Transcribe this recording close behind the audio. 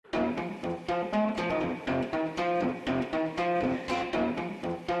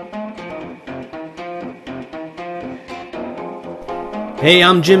Hey,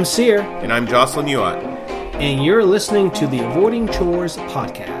 I'm Jim Sear. And I'm Jocelyn Youatt. And you're listening to the Avoiding Chores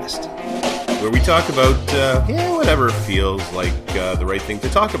podcast, where we talk about, whatever feels like the right thing to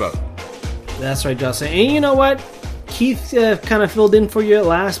talk about. That's right, Jocelyn. And you know what? Keith kind of filled in for you at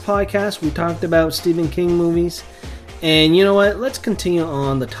last podcast. We talked about Stephen King movies. And you know what? Let's continue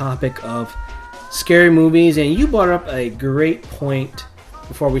on the topic of scary movies. And you brought up a great point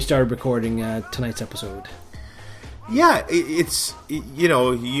before we started recording tonight's episode. Yeah, it's,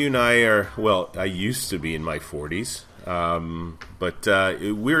 you and I are, I used to be in my 40s, but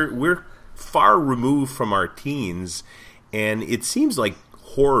we're far removed from our teens, and it seems like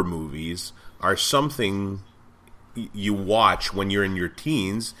horror movies are something you watch when you're in your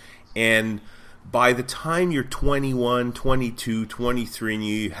teens, and by the time you're 21, 22, 23, and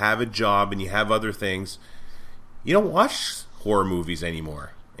you have a job and you have other things, you don't watch horror movies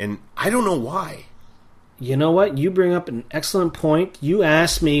anymore, and I don't know why. You know what? You bring up an excellent point. You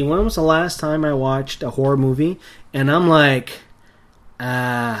asked me, when was the last time I watched a horror movie? And I'm like,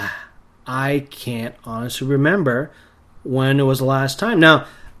 I can't honestly remember when it was the last time. Now,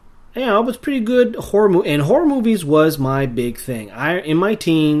 I was pretty good horror movie, and horror movies was my big thing. In my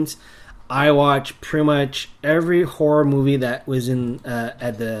teens, I watched pretty much every horror movie that was in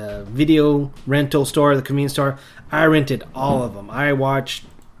at the video rental store, the convenience store. I rented all of them. I watched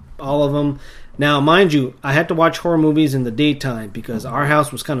all of them. Now, mind you, I had to watch horror movies in the daytime because our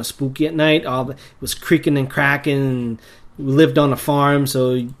house was kind of spooky at night. It was creaking and cracking, and we lived on a farm,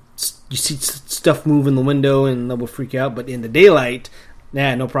 so you see stuff move in the window, and that would freak you out. But in the daylight,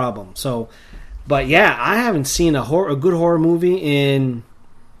 no problem. So, but yeah, I haven't seen a good horror movie in,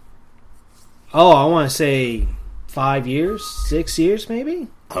 I want to say 5 years, 6 years, maybe.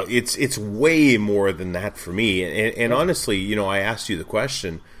 It's way more than that for me. And honestly, I asked you the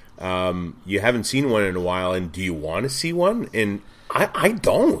question. You haven't seen one in a while, and do you want to see one? And I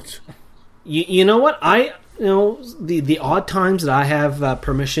don't. You know what? The odd times that I have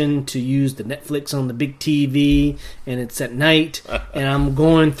permission to use the Netflix on the big TV, and it's at night, and I'm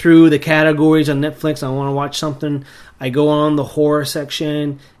going through the categories on Netflix, I want to watch something, I go on the horror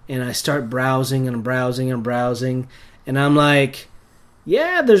section, and I start browsing, and I'm like,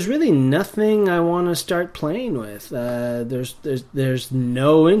 yeah, there's really nothing I want to start playing with. There's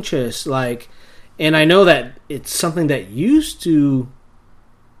no interest. And I know that it's something that used to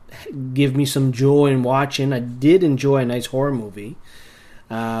give me some joy in watching. I did enjoy a nice horror movie.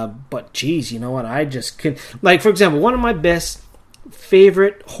 But geez, you know what? I just couldn't. For example, one of my best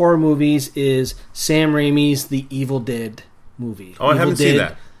favorite horror movies is Sam Raimi's The Evil Dead movie. I haven't seen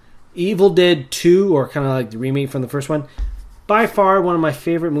that. Evil Dead 2, or kind of like the remake from the first one. By far, one of my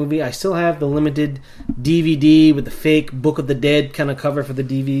favorite movies. I still have the limited DVD with the fake Book of the Dead kind of cover for the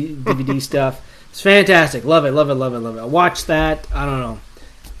DVD stuff. It's fantastic. Love it. I watched that. I don't know.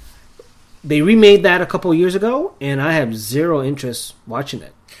 They remade that a couple of years ago, and I have zero interest watching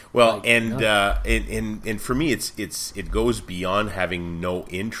it. Well, and for me, it goes beyond having no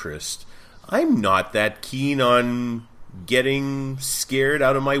interest. I'm not that keen on getting scared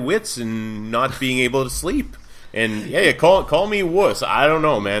out of my wits and not being able to sleep. And yeah, call me wuss. I don't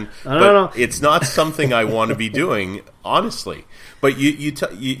know, man. I don't know. It's not something I want to be doing, honestly. But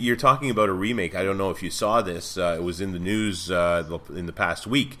you're talking about a remake. I don't know if you saw this. It was in the news in the past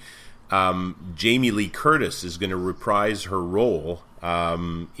week. Jamie Lee Curtis is going to reprise her role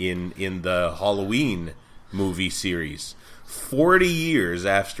in the Halloween movie series, 40 years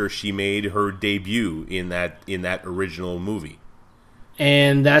after she made her debut in that original movie.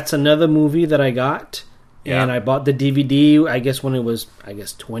 And that's another movie that I got. Yeah. And I bought the DVD, I guess, when it was,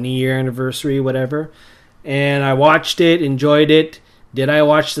 20-year anniversary, whatever. And I watched it, enjoyed it. Did I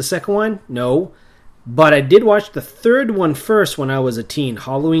watch the second one? No. But I did watch the third one first when I was a teen,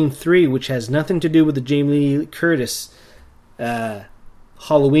 Halloween 3, which has nothing to do with the Jamie Lee Curtis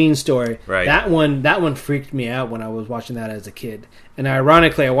Halloween story. Right. That one freaked me out when I was watching that as a kid. And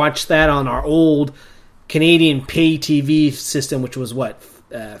ironically, I watched that on our old Canadian pay TV system, which was what?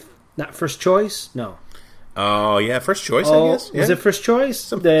 Not First Choice? No. Oh yeah, First Choice. I guess. Yeah. Was it First Choice?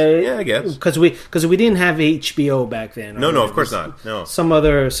 Yeah, I guess. Because we didn't have HBO back then. No, of course not. No. Some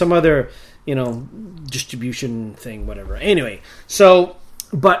other distribution thing, whatever. Anyway, so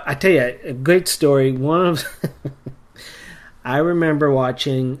but I tell you, a great story. I remember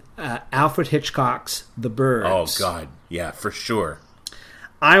watching Alfred Hitchcock's The Birds. Oh God, yeah, for sure.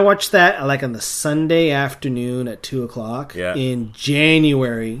 I watched that on the Sunday afternoon at 2:00 in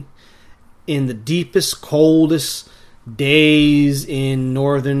January. In the deepest, coldest days in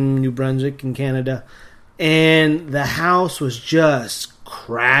northern New Brunswick in Canada. And the house was just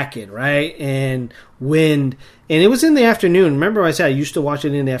cracking, right? And wind. And it was in the afternoon. Remember I said I used to watch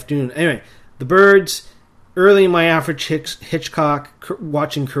it in the afternoon. Anyway, The Birds, early in my Alfred Hitchcock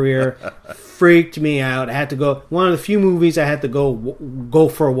watching career, freaked me out. I had to go. One of the few movies I had to go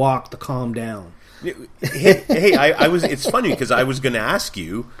for a walk to calm down. Hey, I was. It's funny because I was going to ask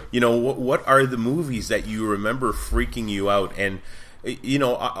you. What are the movies that you remember freaking you out? And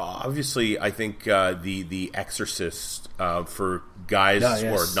obviously, I think the Exorcist for guys,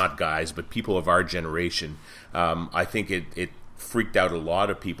 or not guys, but people of our generation. I think it freaked out a lot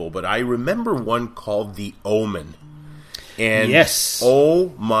of people. But I remember one called The Omen. And yes,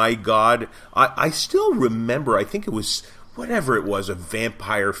 oh my God, I still remember. I think it was whatever it was, a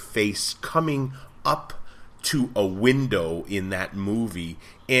vampire face coming up to a window in that movie.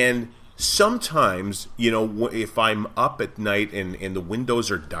 And sometimes, if I'm up at night and the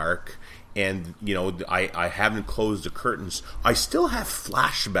windows are dark and, I haven't closed the curtains, I still have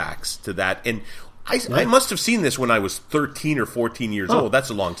flashbacks to that. And I must have seen this when I was 13 or 14 years old. That's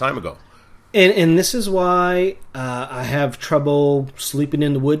a long time ago. And this is why I have trouble sleeping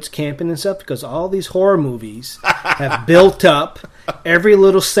in the woods, camping and stuff, because all these horror movies have built up every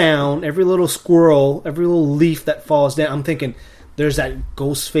little sound, every little squirrel, every little leaf that falls down. I'm thinking, there's that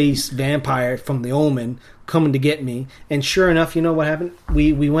ghost face vampire from The Omen coming to get me. And sure enough, you know what happened?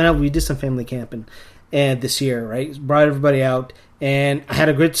 We went out, we did some family camping and this year, right? Brought everybody out, and I had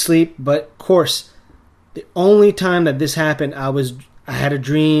a good sleep. But of course, the only time that this happened, I had a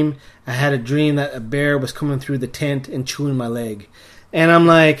dream. I had a dream that a bear was coming through the tent and chewing my leg. And I'm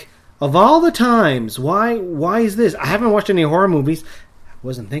like, of all the times, why is this? I haven't watched any horror movies. I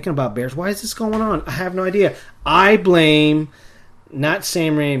wasn't thinking about bears. Why is this going on? I have no idea. I blame, not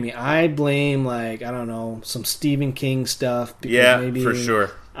Sam Raimi. I blame, I don't know, some Stephen King stuff. Yeah, maybe, for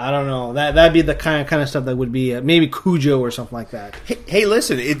sure. I don't know. That'd be the kind of stuff that would be maybe Cujo or something like that. Hey,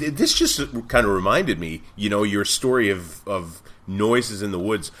 listen, this just kind of reminded me, your story of noises in the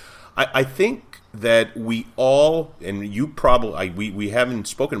woods. I think that we all, and you probably, we haven't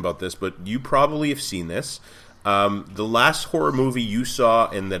spoken about this, but you probably have seen this. The last horror movie you saw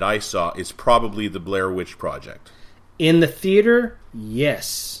and that I saw is probably The Blair Witch Project. In the theater,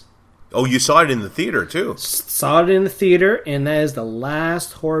 yes. Oh, you saw it in the theater, too. Saw it in the theater, and that is the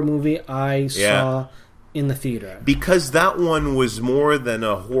last horror movie I saw in the theater. Because that one was more than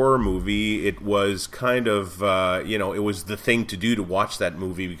a horror movie. It was kind of, it was the thing to do to watch that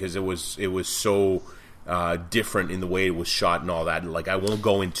movie because it was so different in the way it was shot and all that. I won't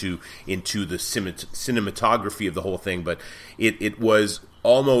go into the cinematography of the whole thing, but it was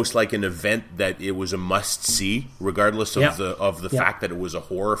almost like an event that it was a must-see, regardless of the fact that it was a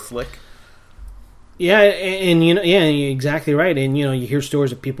horror flick. Yeah, and you're exactly right. And you hear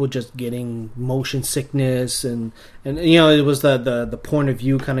stories of people just getting motion sickness, and it was the point of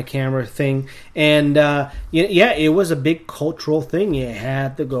view kind of camera thing, and it was a big cultural thing. You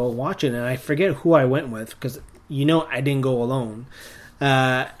had to go watch it, and I forget who I went with because I didn't go alone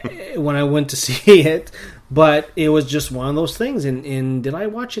when I went to see it, but it was just one of those things. And did I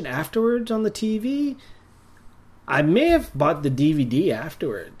watch it afterwards on the TV? I may have bought the DVD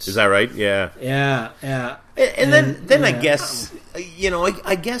afterwards. Is that right? Yeah. Yeah. And then I guess,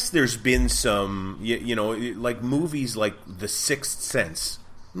 I guess there's been some, like movies like The Sixth Sense.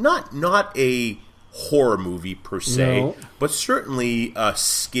 Not a horror movie per se, but certainly a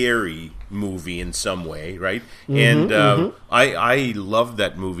scary movie in some way, right? I loved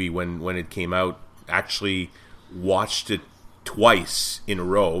that movie when it came out. Actually watched it twice in a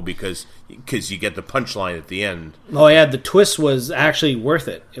row because you get the punchline at the end. Oh yeah, the twist was actually worth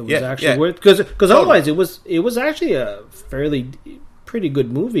it. It was actually worth because otherwise it was actually a pretty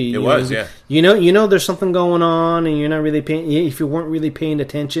good movie. It was, yeah. There's something going on, and you're not really paying. If you weren't really paying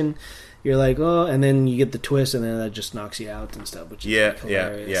attention, you're like, oh, and then you get the twist, and then that just knocks you out and stuff. Which is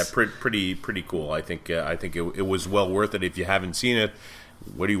hilarious. Pretty cool. I think it was well worth it. If you haven't seen it,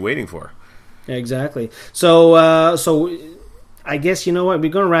 what are you waiting for? Exactly. So I guess you know what, we're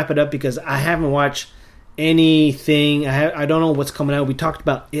going to wrap it up because I haven't watched anything. I don't know what's coming out. We talked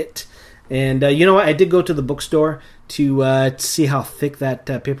about it, and you know what? I did go to the bookstore to see how thick that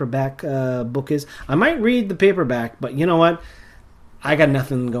paperback book is. I might read the paperback, but you know what? I got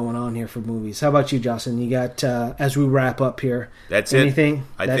nothing going on here for movies. How about you, Jocelyn? You got as we wrap up here. That's anything?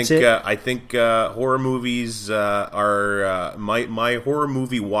 It. I think horror movies are my horror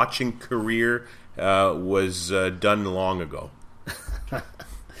movie watching career was done long ago.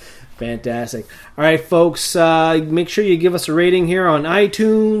 Fantastic. All right, folks, make sure you give us a rating here on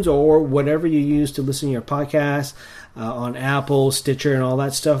iTunes or whatever you use to listen to your podcast. on Apple, Stitcher, and all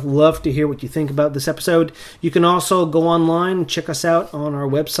that stuff. Love to hear what you think about this episode. You can also go online and check us out on our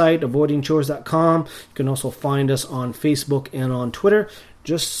website, avoidingchores.com. You can also find us on Facebook and on Twitter.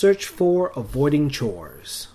 Just search for Avoiding Chores.